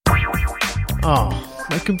Oh,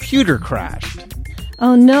 my computer crashed.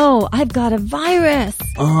 Oh no, I've got a virus.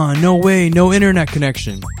 No way, no internet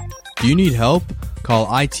connection. Do you need help? Call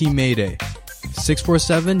IT Mayday.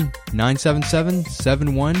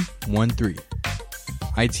 647-977-7113.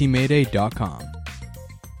 itmayday.com.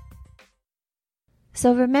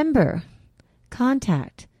 So remember,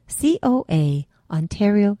 contact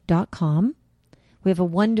coaontario.com. We have a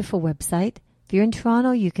wonderful website. If you're in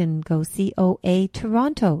Toronto, you can go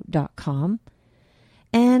coatoronto.com.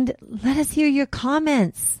 And let us hear your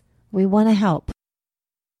comments. We want to help.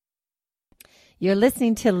 You're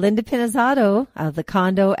listening to Linda Pinizzotto of The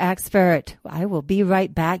Condo Expert. I will be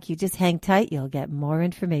right back. You just hang tight. You'll get more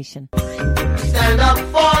information. Stand up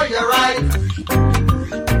for your right.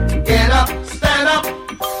 Get up, stand up.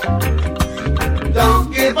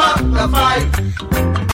 Don't give up the fight.